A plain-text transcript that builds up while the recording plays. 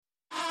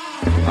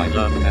I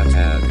love that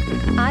ad.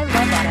 I love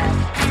that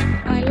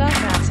ad. I love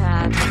that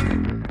ad.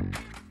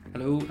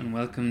 Hello and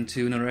welcome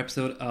to another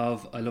episode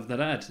of I Love That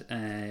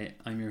Ad.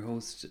 I'm your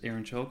host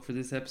Aaron Chalk for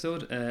this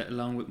episode,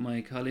 along with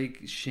my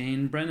colleague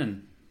Shane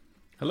Brennan.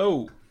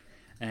 Hello.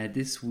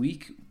 This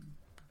week,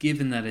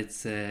 given that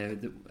it's a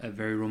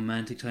very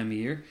romantic time of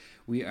year,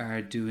 we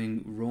are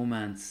doing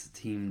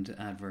romance-themed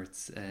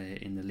adverts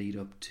in the lead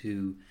up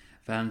to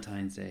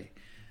Valentine's Day.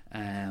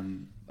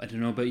 I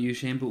don't know about you,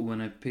 Shane, but when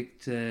we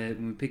picked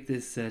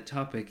this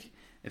topic,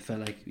 it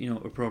felt like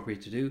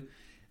appropriate to do.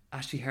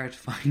 Actually, hard to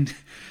find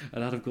a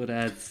lot of good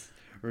ads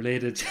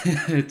related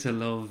to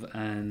love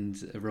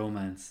and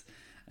romance.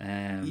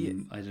 I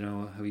don't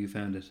know how you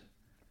found it.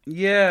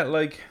 Yeah, I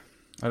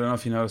don't know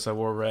if you noticed, I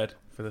wore red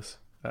for this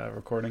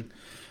recording.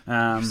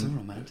 You're so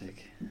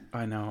romantic.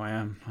 I know, I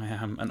am.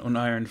 An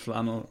unironed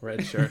flannel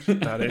red shirt.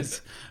 That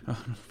is,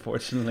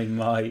 unfortunately,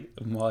 my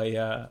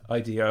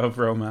idea of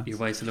romance. Your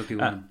wife's a lucky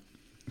woman.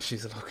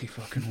 She's a lucky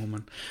fucking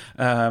woman.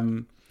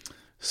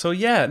 So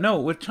yeah, no,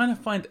 we're trying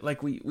to find,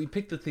 we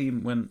picked the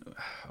theme when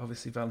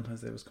obviously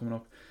Valentine's Day was coming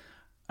up,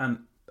 and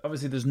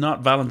obviously there's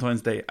not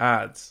Valentine's Day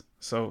ads,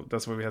 so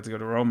that's why we had to go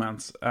to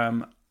romance.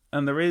 And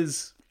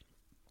there's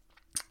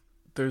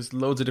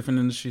loads of different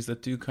industries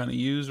that do kind of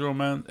use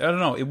romance. I don't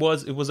know, it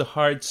was a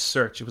hard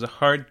search. It was a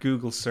hard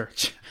Google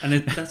search. And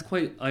that's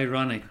quite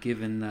ironic,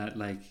 given that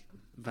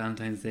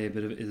Valentine's Day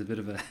is a bit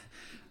of a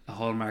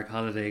hallmark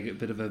holiday, a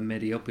bit of a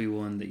medi-uppy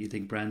one that you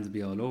think brands would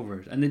be all over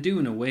it. And they do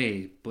in a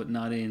way, but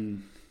not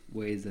in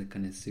ways that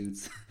kind of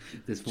suits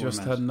this format.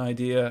 Just had an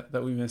idea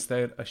that we missed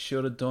out. I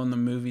should have done the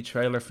movie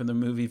trailer for the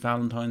movie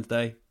Valentine's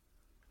Day.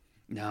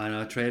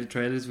 No,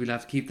 trailers, we'll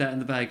have to keep that in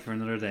the bag for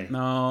another day.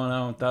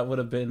 No, that would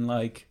have been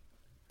that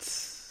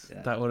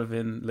would have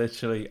been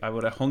literally, I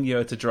would have hung you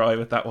out to dry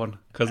with that one.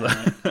 Because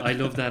I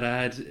love that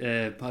ad.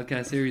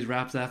 Podcast series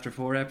wraps after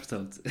 4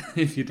 episodes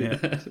if you do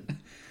that.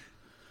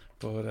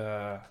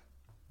 But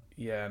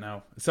yeah,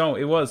 no. So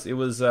it was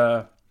there's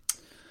a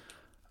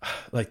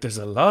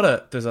lot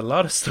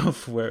of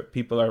stuff where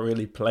people are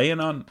really playing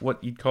on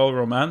what you'd call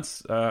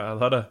romance. A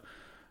lot of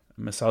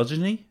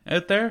misogyny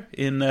out there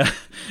in a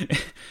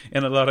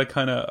lot of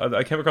kind of.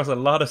 I came across a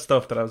lot of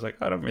stuff that I was like,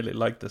 I don't really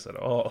like this at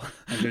all.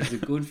 And there's a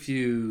good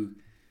few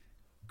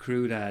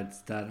crude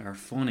ads that are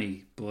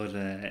funny, but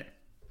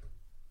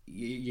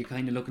you're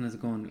kind of looking at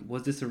it going,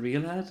 was this a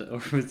real ad or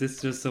was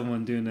this just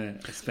someone doing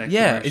a spec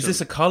Yeah, commercial? is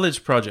this a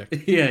college project?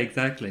 Yeah,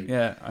 exactly.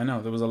 Yeah, I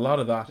know. There was a lot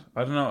of that.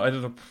 I don't know.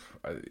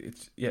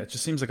 It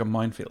just seems like a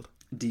minefield.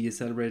 Do you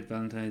celebrate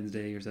Valentine's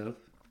Day yourself?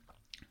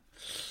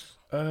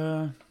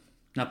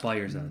 Not by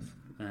yourself,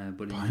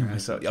 but by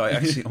myself. Yeah, I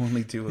actually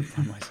only do it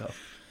by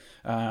myself.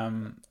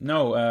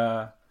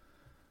 No.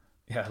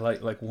 Yeah,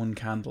 like one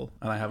candle,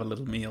 and I have a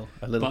little meal,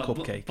 a little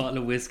cupcake, bottle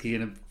of whiskey,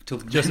 and a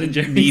tub of just Ben and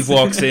Jerry's. Neve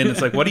walks in.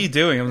 It's like, what are you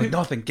doing? I'm like,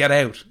 nothing. Get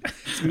out.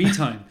 It's me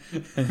time.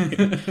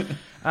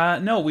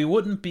 No, we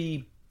wouldn't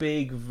be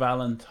big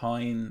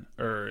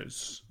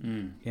Valentine-ers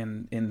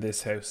in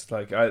this house.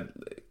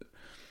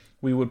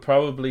 We would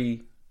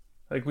probably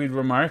we'd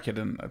remark it,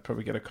 and I'd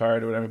probably get a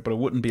card or whatever. But it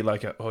wouldn't be you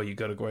got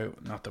to go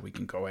out. Not that we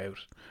can go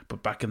out,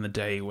 but back in the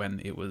day when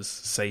it was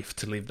safe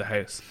to leave the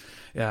house.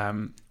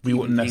 We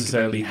wouldn't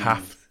necessarily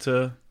have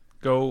to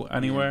go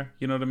anywhere.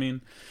 You know what I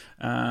mean?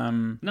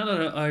 Not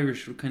that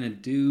Irish kind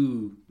of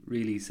do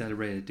really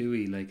celebrate it, do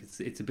we?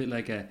 It's a bit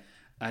like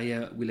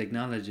we'll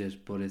acknowledge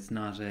it, but it's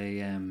not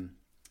a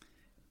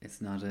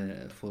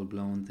full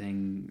blown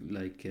thing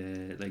like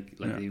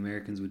the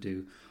Americans would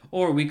do.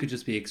 Or we could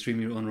just be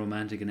extremely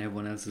unromantic, and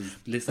everyone else is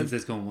listening to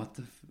this going, "What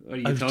the? Are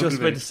you talking about?" I was just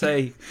about to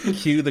say,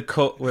 cue the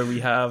cut where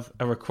we have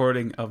a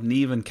recording of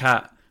Neve and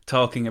Kat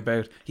talking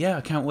about, I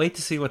can't wait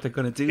to see what they're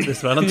going to do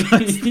this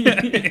Valentine's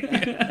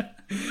Day.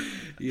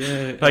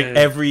 Yeah,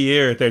 every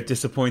year they're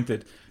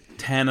disappointed.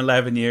 10,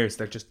 11 years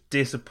they're just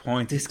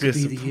disappointed. This could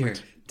be the year.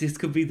 This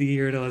could be the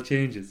year it all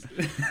changes.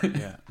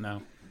 Yeah,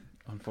 no,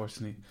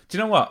 unfortunately. Do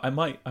you know what? I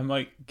might,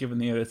 given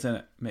the year it's in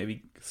it,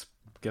 maybe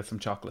get some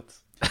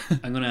chocolates.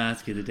 I'm going to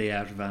ask you the day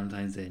after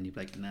Valentine's Day, and you'd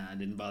be like, "Nah, I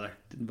didn't bother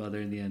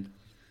in the end."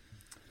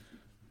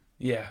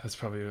 Yeah, that's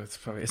probably.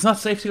 It's not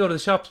safe to go to the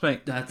shops,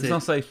 mate. It's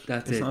not safe.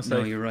 That's it's it. Not safe.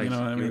 No, you're right. You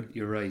know what I mean?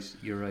 You're right.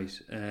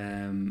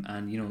 And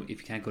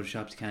if you can't go to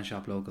shops, you can't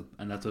shop local,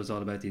 and that's what it's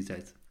all about these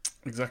days.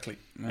 Exactly.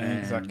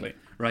 Exactly.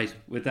 Right.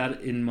 With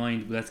that in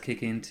mind, let's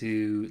kick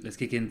into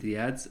the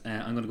ads.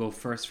 I'm going to go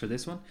first for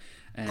this one.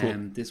 Cool.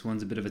 This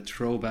one's a bit of a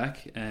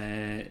throwback,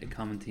 a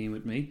common theme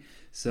with me.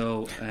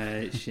 So,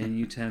 Shane,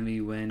 you tell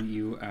me when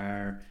you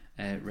are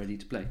ready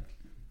to play.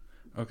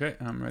 Okay,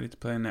 I'm ready to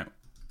play now.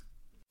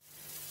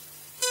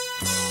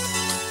 I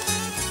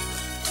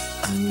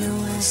know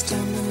I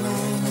stand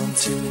alone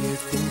until you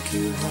think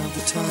you have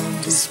the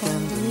time to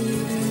spend the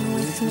evening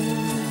with me.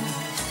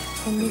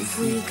 And if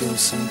we go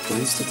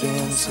someplace to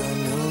dance, I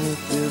know that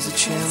there's a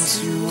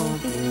chance you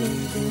won't be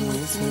leaving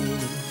with me.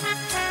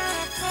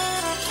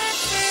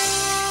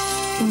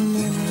 And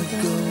then I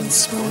go and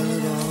spoil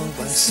it all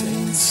by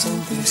saying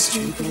something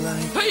stupid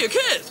like, "Hey, you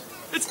kid!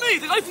 It's me,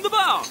 the guy from the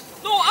bar!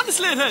 No,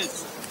 honestly it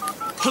is!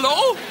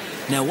 Hello?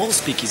 Now all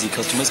Speakeasy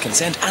customers can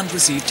send and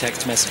receive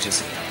text messages.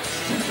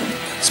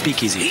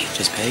 Speakeasy,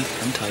 just pay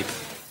and type.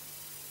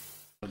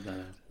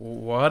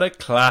 What a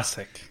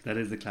classic. That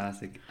is a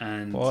classic.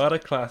 And What a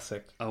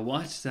classic. I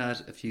watched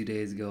that a few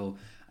days ago,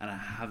 and I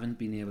haven't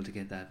been able to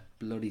get that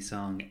bloody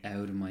song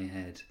out of my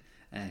head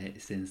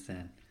since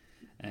then.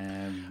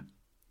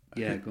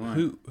 Yeah, go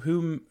on.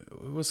 Who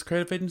was the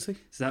creative agency?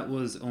 So that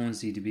was Owen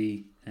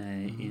CDB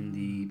in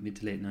the mid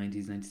to late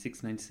 90s,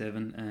 96,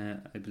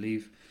 97, I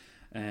believe.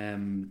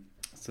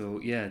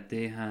 So yeah,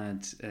 they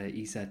had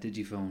ESAT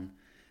Digiphone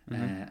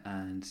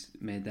and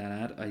made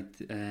that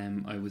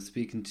ad. I was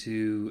speaking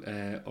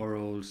to our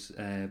old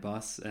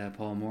boss,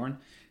 Paul Moran,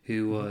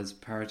 who was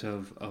part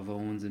of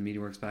Owens and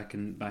MediaWorks back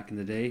in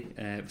the day.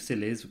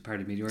 Still is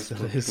part of MediaWorks.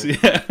 Still is,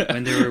 yeah.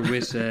 When they were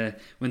with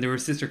when they were a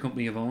sister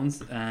company of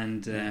Owens,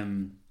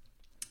 and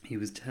he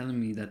was telling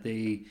me that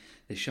they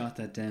shot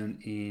that down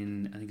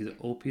in, I think it's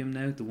Opium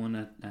now, the one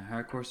at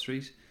Harcourt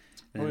Street.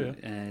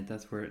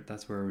 That's where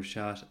it was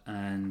shot.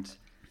 And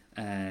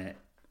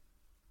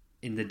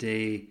in the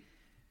day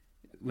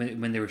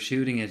when they were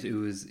shooting it, it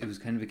was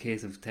kind of a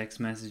case of text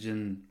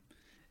messaging.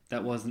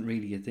 That wasn't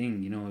really a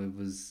thing, you know. It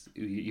was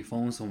you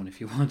phone someone if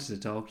you wanted to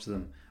talk to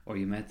them, or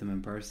you met them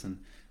in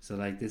person. So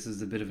like, this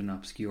is a bit of an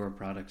obscure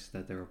product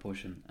that they were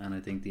pushing, and I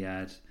think the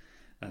ad,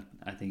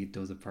 I think it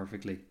does it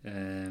perfectly.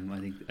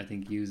 I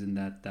think using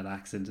that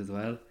accent as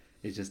well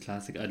is just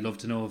classic. I'd love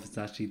to know if it's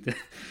actually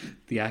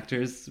the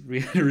actor's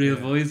real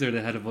voice, or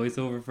they had a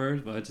voiceover for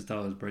it, but I just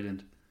thought it was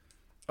brilliant.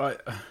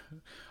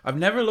 I've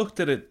never looked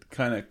at it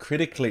kind of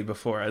critically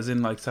before, as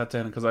in like sat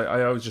down, because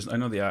I always I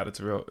know the ad, it's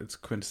a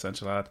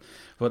quintessential ad,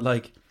 but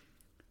like,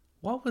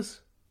 what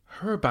was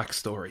her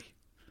backstory?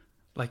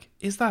 Like,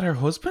 is that her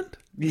husband?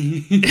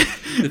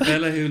 The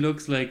fella who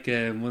looks like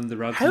one of the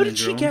Robson. How did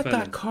she get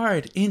that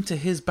card into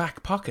his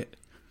back pocket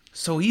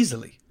so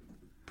easily?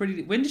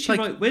 When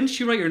did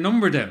she write her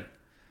number down?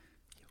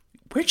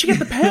 Where'd she get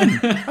the pen?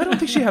 I don't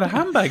think she had a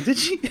handbag, did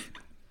she?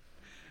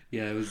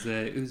 Yeah, it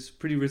was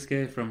pretty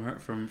risque from her.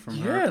 From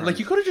yeah, her part. like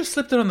you could have just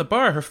slipped it on the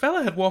bar. Her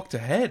fella had walked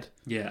ahead.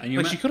 Yeah,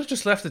 and she could have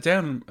just left it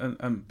down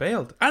and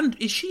bailed. And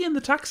is she in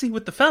the taxi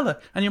with the fella?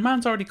 And your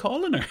man's already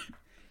calling her.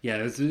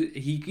 Yeah,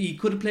 he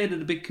could have played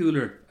it a bit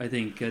cooler, I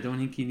think. I don't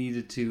think he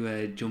needed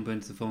to jump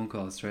into the phone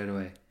call straight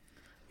away.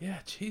 Yeah,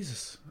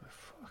 Jesus,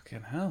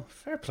 fucking hell!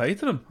 Fair play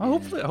to them.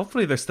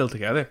 Hopefully they're still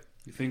together.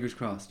 Fingers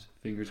crossed.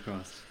 It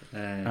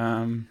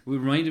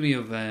reminded me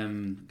of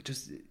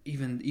just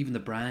even the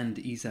brand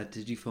ESAT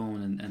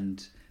Digiphone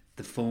and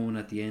the phone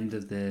at the end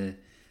of the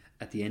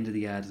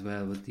ad as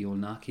well, with the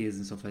old Nokias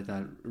and stuff like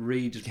that.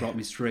 Really just brought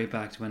me straight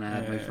back to when I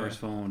had my first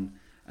phone,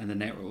 and the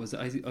network was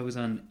I was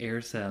on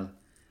Aircell,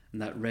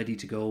 and that Ready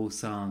to Go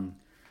song.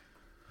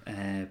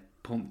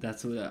 Pump.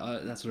 That's what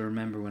I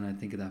remember when I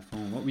think of that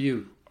phone. What were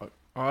you?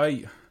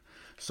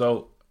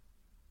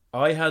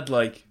 I had,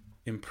 like,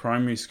 in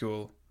primary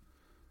school,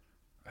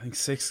 I think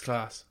 6th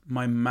class,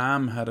 my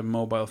mum had a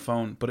mobile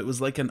phone, but it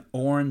was like an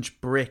orange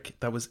brick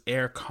that was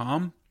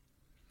Aircom.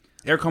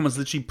 Aircom was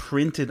literally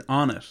printed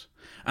on it,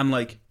 and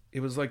like it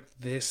was like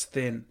this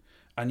thin,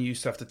 and you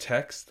used to have to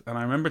text. And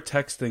I remember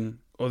texting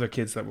other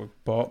kids that were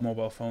bought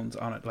mobile phones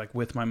on it, like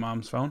with my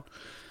mom's phone.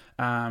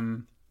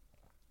 And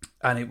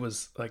it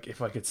was like, if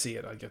I could see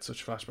it, I'd get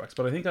such flashbacks.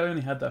 But I think I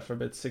only had that for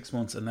about 6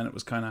 months, and then it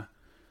was kind of,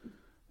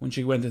 when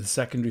she went into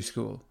secondary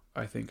school,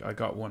 I think I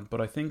got one. But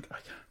I think I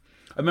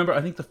remember,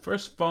 I think the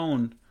first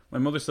phone, my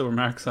mother still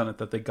remarks on it,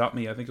 that they got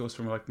me, I think it was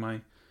from like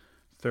my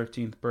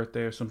 13th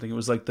birthday or something. It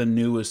was like the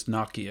newest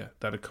Nokia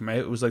that had come out.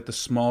 It was like the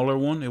smaller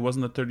one. It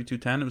wasn't the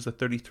 3210, it was the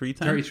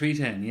 3310.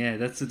 3310, yeah,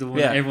 that's the one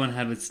everyone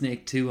had with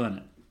Snake 2 on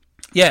it.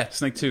 Yeah,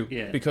 Snake 2.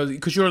 Yeah.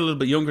 Because you're a little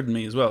bit younger than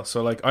me as well.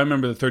 So like, I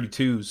remember the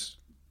 32s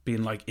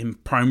being like in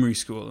primary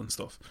school and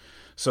stuff.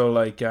 So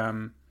like,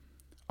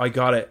 I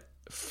got it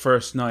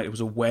first night. It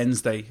was a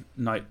Wednesday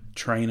night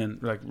training,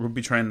 like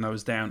rugby training. I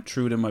was down,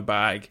 threw it in my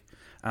bag,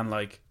 and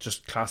like,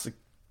 just classic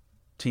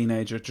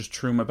teenager, just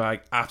threw my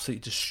bag,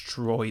 absolutely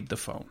destroyed the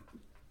phone.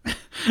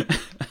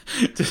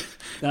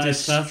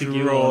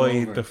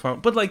 Destroyed the phone.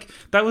 But like,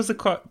 that was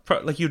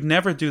like, you'd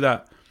never do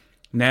that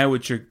now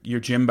with your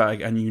gym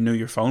bag, and you knew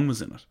your phone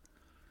was in it.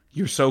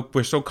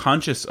 We're so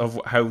conscious of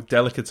how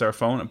delicate's our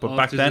phone, but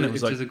back then it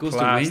was like there's a gust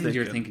plastic. of wind,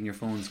 you're thinking your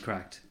phone's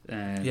cracked.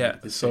 Yeah,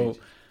 so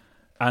stage.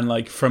 And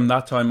like, from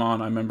that time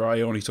on, I remember I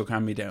only took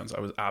hand-me-downs.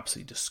 I was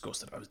absolutely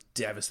disgusted. I was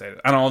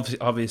devastated, and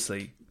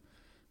obviously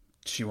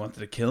she wanted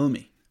to kill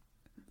me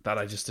that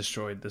I just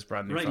destroyed this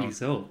brand new phone. Rightly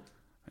so.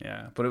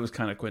 Yeah, but it was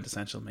kind of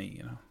quintessential me,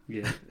 you know.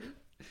 Yeah.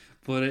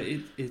 But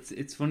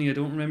it's funny, I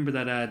don't remember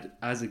that ad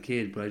as a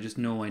kid, but I just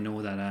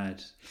know that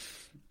ad.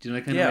 Do you know,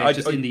 that kind of way,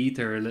 just in the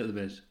ether a little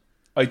bit.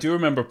 I do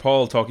remember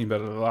Paul talking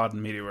about it a lot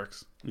in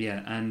MediaWorks.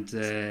 Yeah,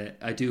 and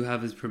I do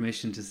have his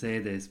permission to say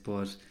this,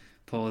 but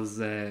Paul's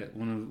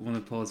one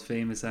of Paul's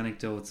famous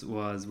anecdotes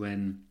was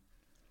when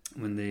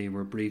they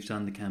were briefed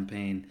on the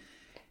campaign,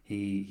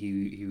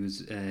 he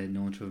was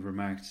known to have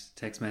remarked,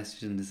 "Text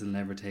messaging, this will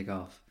never take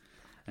off."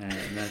 And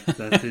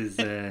that's his.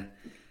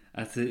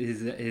 That's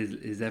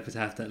his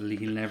epitaph that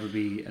he'll never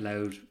be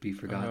allowed to be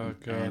forgotten. Oh,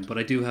 God. But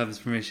I do have his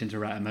permission to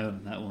rat him out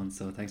on that one,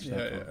 so thanks for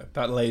that. Yeah,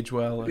 that'll age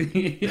well. Like.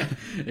 Yeah,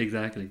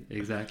 exactly.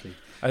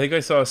 I think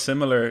I saw a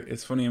similar.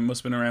 It's funny. It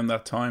must have been around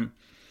that time.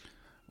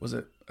 Was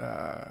it?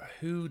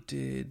 Who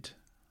did?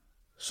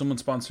 Someone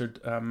sponsored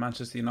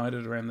Manchester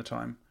United around the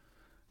time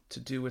to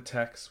do a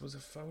text. Was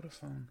it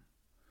Vodafone?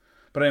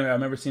 But anyway, I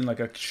remember seeing like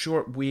a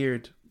short,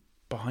 weird,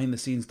 behind the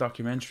scenes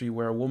documentary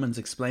where a woman's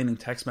explaining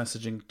text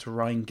messaging to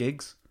Ryan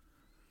Giggs.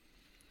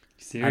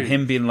 Serious? And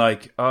him being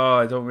like, "Oh,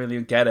 I don't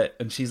really get it,"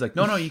 and she's like,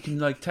 "No, you can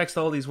like text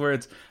all these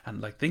words," and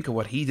like think of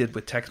what he did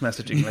with text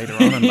messaging later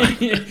on in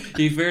life.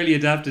 He fairly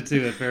adapted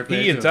to it. Fair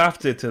play. He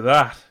adapted to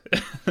that.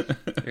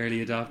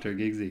 Early adopter,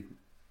 Giggsy.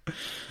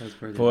 That's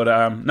brilliant.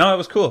 But no, it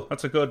was cool.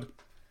 It's a good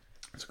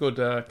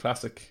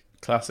classic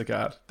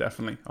ad.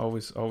 Definitely,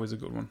 always a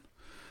good one.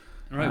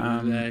 All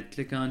right, we'll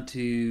click on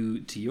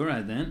to your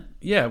ad then.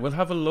 Yeah, we'll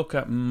have a look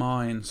at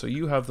mine. So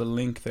you have the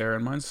link there,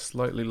 and mine's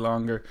slightly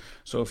longer.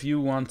 So if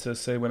you want to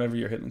say whenever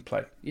you're hitting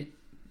play. Yeah,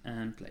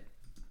 and play.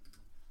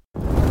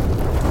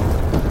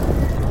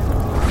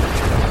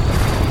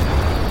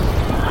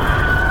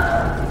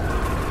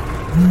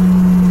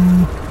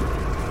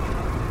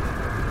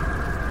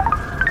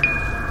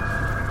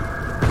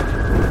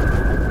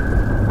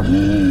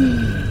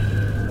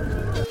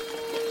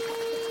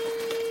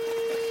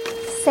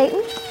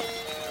 Satan?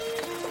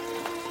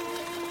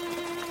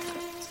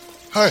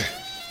 Hi.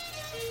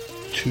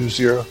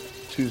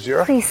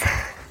 2020. Please.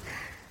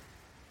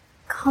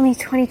 Call me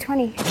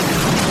 2020.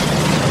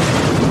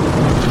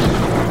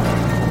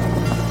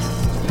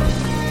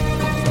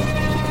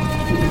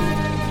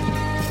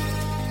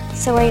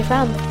 So where are you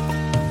from?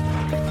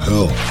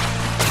 Hell.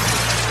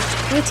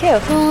 Me too.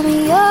 Call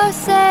me or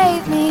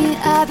save me.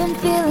 I've been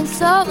feeling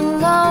so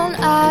alone.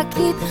 I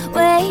keep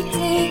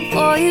waiting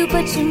for you,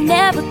 but you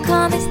never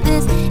come. Is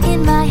this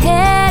in my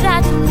head?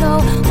 I don't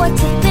know what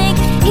to think.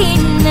 He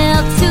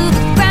knelt to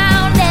the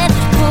ground and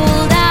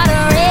pulled out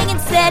a ring and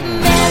said,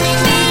 "Marry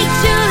me,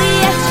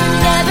 Juliet. You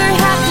never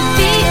have to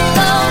be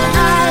alone.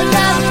 I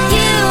love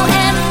you,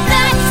 and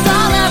that's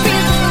all I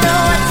really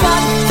know." I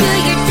talked to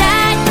your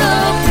dad, go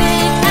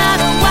pick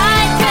out a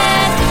white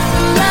dress.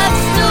 Love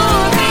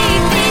story,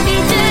 baby,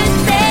 just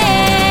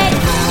say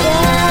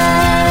yes.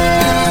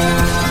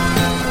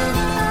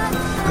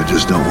 I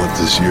just don't want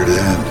this year to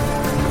end.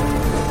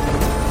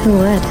 Who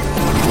would?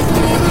 We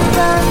were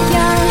both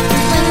young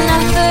when I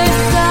first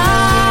saw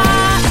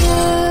you.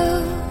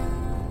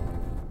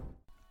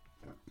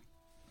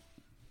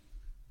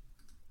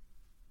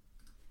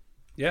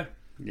 Yeah.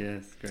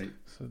 Yes, great.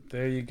 So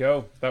there you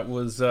go. That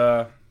was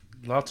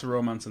lots of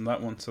romance in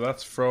that one. So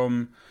that's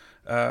from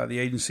the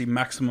agency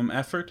Maximum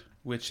Effort,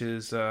 which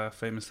is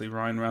famously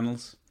Ryan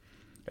Reynolds'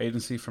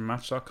 agency from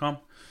Match.com.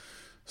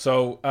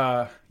 So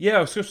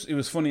yeah, it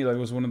was funny. Like, it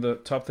was one of the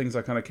top things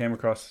I kind of came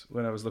across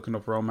when I was looking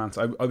up romance.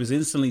 I was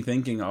instantly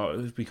thinking, oh,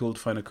 it'd be cool to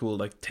find a cool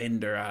like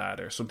Tinder ad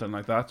or something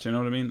like that. You know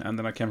what I mean? And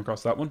then I came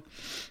across that one,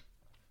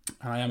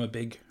 and I am a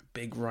big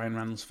Ryan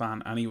Reynolds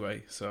fan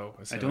anyway. So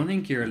I don't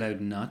think you're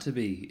allowed not to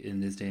be in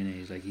this day and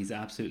age. Like, he's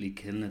absolutely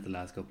killing it the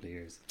last couple of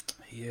years.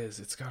 he is.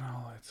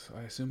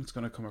 I assume it's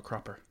going to come a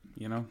cropper.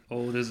 You know.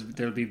 Oh,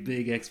 there'll be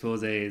big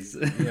exposés.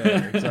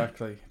 Yeah,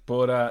 exactly.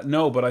 But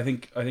no, but I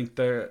think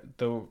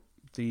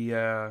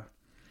the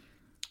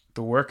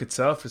work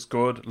itself is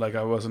good. Like,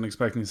 I wasn't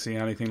expecting to see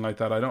anything like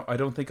that. I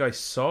don't think I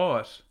saw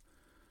it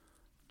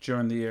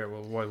during the year.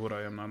 Well, why would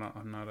I? I'm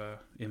not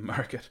in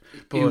market.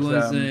 But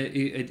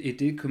it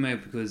did come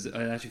out because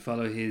I actually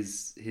follow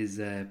his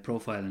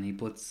profile, and he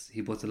puts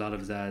a lot of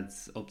his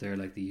ads up there,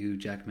 like the Hugh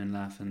Jackman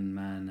Laughing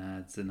Man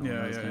ads and all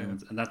those kind of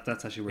ones. And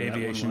that's actually where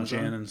Aviation that one was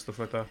Gin on. and stuff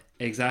like that.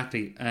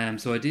 Exactly.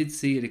 So I did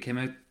see it. It came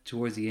out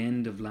towards the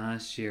end of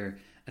last year.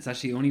 It's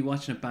actually only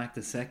watching it back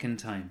the second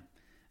time.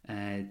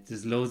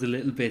 There's loads of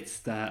little bits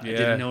that I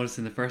didn't notice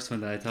in the first one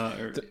that I thought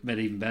made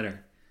it even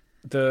better.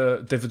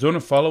 They've done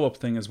a follow-up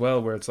thing as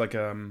well where it's like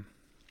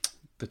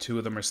the two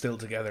of them are still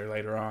together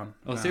later on.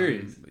 Oh,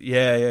 serious?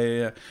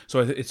 Yeah.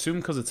 So I assume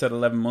because it said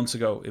 11 months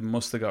ago, it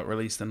must have got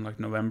released in like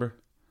November.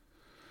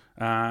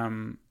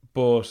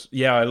 But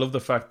yeah, I love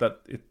the fact that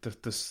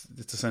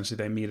it's essentially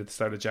they meet at the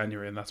start of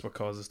January, and that's what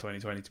causes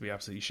 2020 to be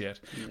absolutely shit.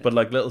 Yeah. But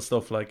like little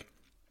stuff like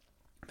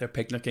they're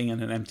picnicking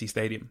in an empty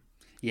stadium.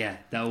 Yeah,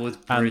 that was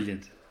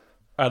brilliant.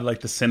 And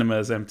like the cinema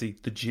is empty,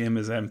 the gym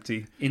is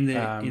empty. In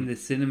the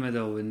cinema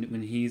though,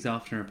 when he's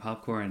offering her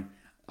popcorn,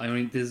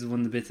 this is one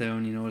of the bits I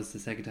only noticed the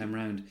second time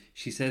round.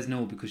 She says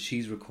no because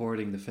she's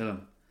recording the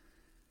film.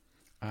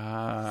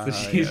 So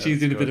she's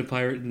doing a bit of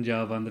pirating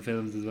job on the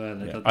films as well.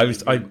 Yeah.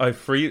 I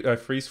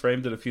freeze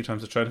framed it a few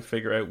times to try to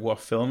figure out what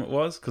film it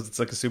was, because it's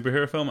like a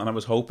superhero film, and I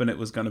was hoping it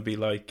was going to be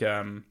like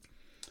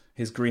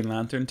his Green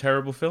Lantern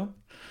terrible film.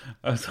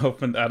 I was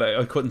hoping that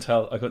I couldn't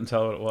tell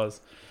what it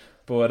was,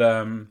 but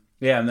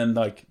yeah, and then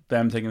like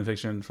them taking a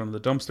picture in front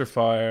of the dumpster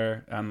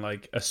fire and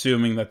like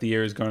assuming that the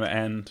year is going to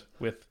end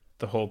with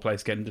the whole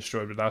place getting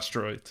destroyed with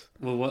asteroids.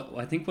 Well,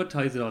 I think what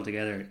ties it all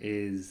together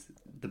is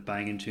the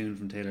banging tune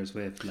from Taylor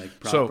Swift, like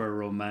proper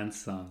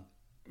romance song.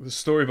 the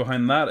story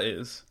behind that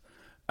is,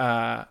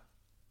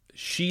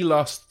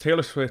 Taylor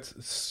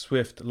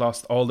Swift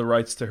lost all the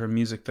rights to her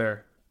music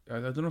there. I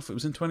don't know if it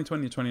was in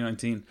 2020 or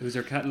 2019. It was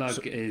her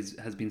catalogue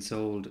has been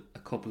sold a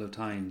couple of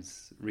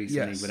times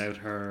recently without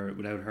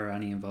her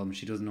any involvement.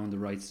 She doesn't own the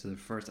rights to the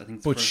first. I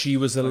think. But she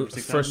was the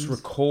first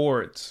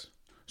record,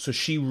 so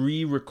she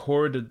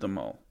re-recorded them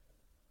all.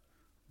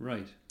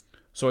 Right.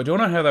 So I don't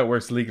know how that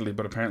works legally,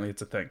 but apparently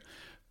it's a thing.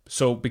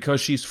 So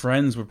because she's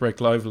friends with Blake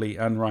Lively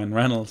and Ryan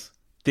Reynolds,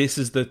 this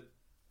is the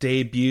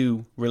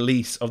debut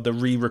release of the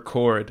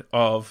re-record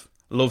of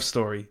Love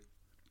Story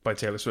by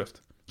Taylor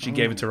Swift. She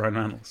gave it to Ryan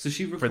Reynolds. So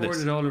she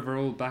recorded all of her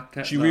old back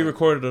catalogue? She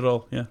re-recorded it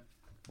all, yeah.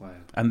 Wow.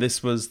 And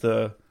this was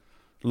the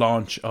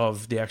launch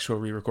of the actual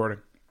re-recording.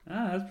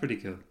 That's pretty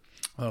cool.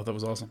 Oh, that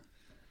was awesome.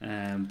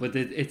 But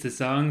it's a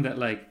song that,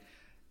 like,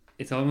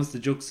 it's almost a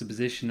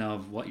juxtaposition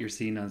of what you're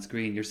seeing on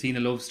screen. You're seeing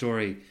a love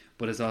story,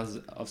 but it's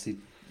also obviously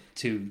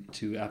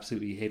two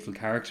absolutely hateful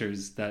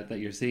characters that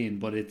you're seeing.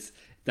 But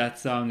that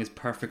song is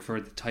perfect for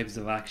the types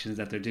of actions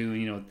that they're doing,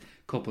 you know,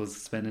 couples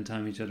spending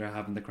time with each other,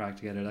 having the crack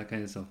together, that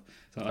kind of stuff.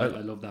 So I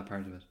love that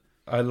part of it.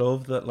 I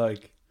love that,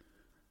 like,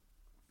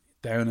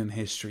 down in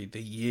history,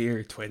 the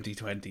year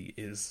 2020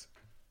 is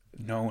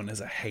known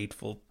as a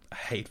hateful,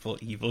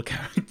 evil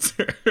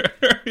character.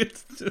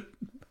 It's just...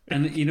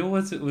 And you know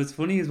what's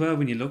funny as well,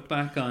 when you look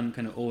back on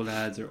kind of old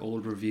ads or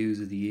old reviews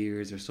of the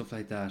years or stuff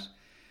like that,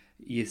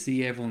 you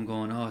see everyone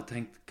going, oh,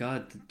 thank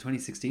God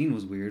 2016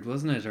 was weird,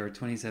 wasn't it? Or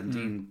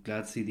 2017,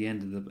 glad to see the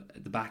end of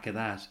the back of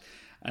that.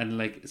 And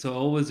like, so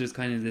always there's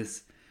kind of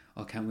this,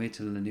 oh, can't wait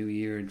till the new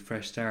year and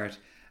fresh start.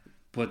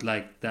 But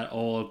like, that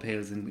all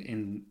pales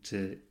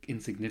into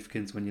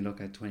insignificance when you look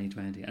at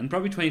 2020. And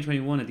probably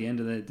 2021 at the end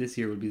of this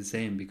year will be the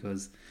same,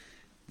 because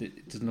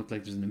it doesn't look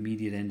like there's an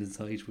immediate end in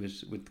sight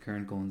with the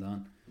current goings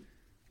on.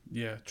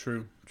 Yeah,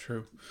 true.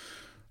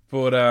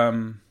 But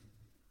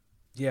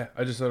yeah,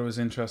 I just thought it was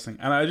interesting.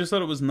 And I just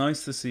thought it was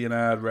nice to see an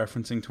ad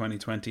referencing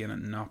 2020 and it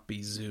not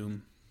be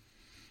Zoom.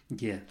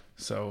 Yeah.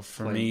 So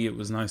for me, it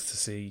was nice to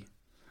see,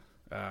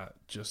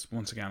 just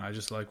once again, I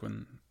just like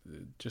when,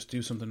 just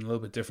do something a little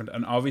bit different.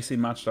 And obviously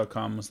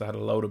Match.com must have had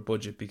a load of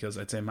budget, because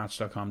I'd say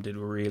Match.com did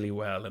really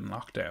well in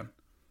lockdown.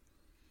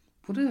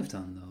 Would it have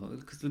done though?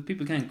 Because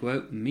people can't go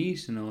out and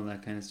meet and all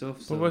that kind of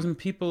stuff. So. But wasn't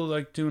people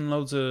like doing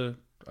loads of...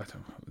 I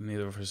don't know,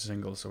 neither of us are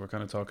single, so we're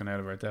kind of talking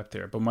out of our depth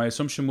here. But my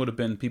assumption would have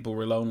been people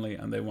were lonely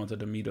and they wanted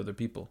to meet other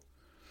people.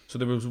 So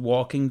there was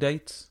walking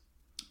dates.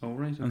 Oh,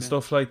 right. Okay. And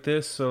stuff like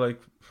this. So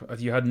like,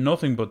 you had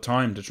nothing but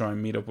time to try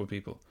and meet up with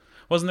people.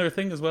 Wasn't there a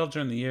thing as well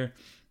during the year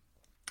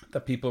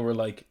that people were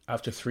like,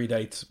 after 3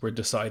 dates, were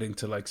deciding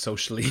to like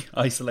socially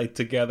isolate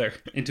together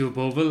into a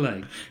bubble,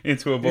 like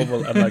into a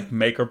bubble, and like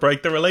make or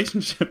break the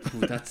relationship? Ooh,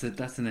 that's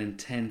an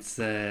intense.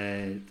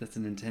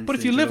 But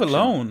if you live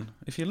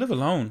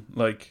alone,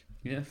 like,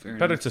 yeah, fair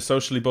better enough. to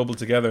socially bubble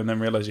together and then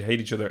realize you hate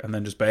each other and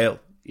then just bail.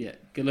 Yeah,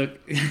 good luck.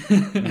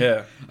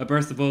 Yeah, I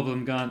burst the bubble.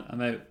 I'm gone.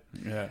 I'm out.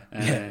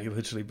 Yeah, you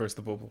literally burst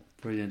the bubble.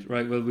 Brilliant.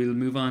 Right. Well, we'll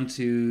move on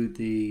to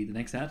the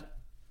next ad.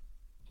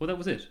 Oh, that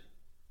was it.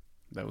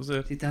 That was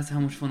it. See, that's how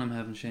much fun I'm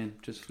having, Shane.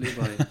 Just flew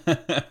by.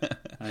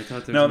 I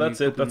thought there was no,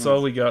 that's it. That's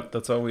all we got.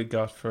 That's all we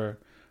got for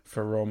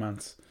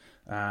romance.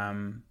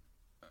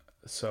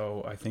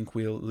 So I think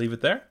we'll leave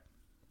it there.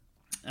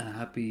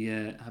 Happy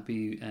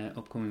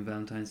upcoming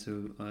Valentine's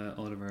to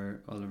all of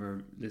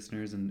our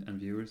listeners and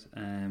viewers.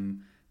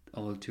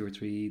 All 2 or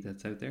 3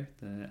 that's out there.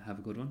 Have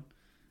a good one.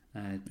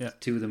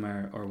 2 of them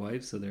are our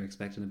wives, so they're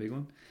expecting a big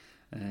one.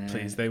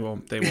 Please, they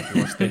won't be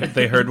watching.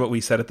 They heard what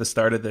we said at the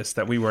start of this,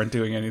 that we weren't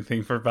doing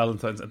anything for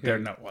Valentine's, and they're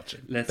not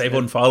watching. They've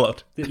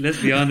unfollowed.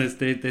 Let's be honest,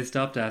 they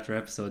stopped after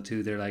episode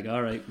 2. They're like,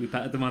 all right, we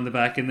patted them on the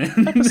back, and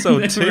then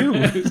episode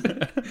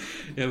 2.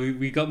 Yeah,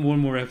 we got one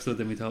more episode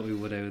than we thought we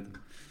would out of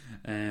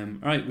them.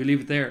 All right, we'll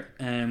leave it there.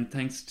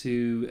 Thanks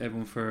to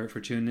everyone for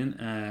tuning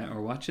in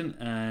or watching,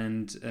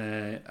 and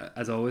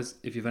as always,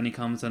 if you have any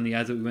comments on the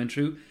ads that we went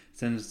through,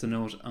 send us a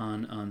note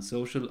on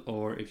social,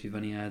 or if you have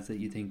any ads that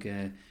you think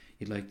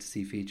you'd like to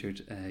see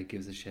featured,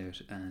 give us a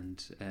shout,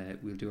 and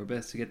we'll do our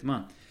best to get them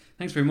on.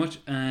 Thanks very much,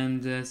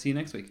 and see you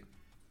next week.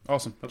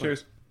 Awesome. Bye-bye.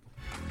 Cheers.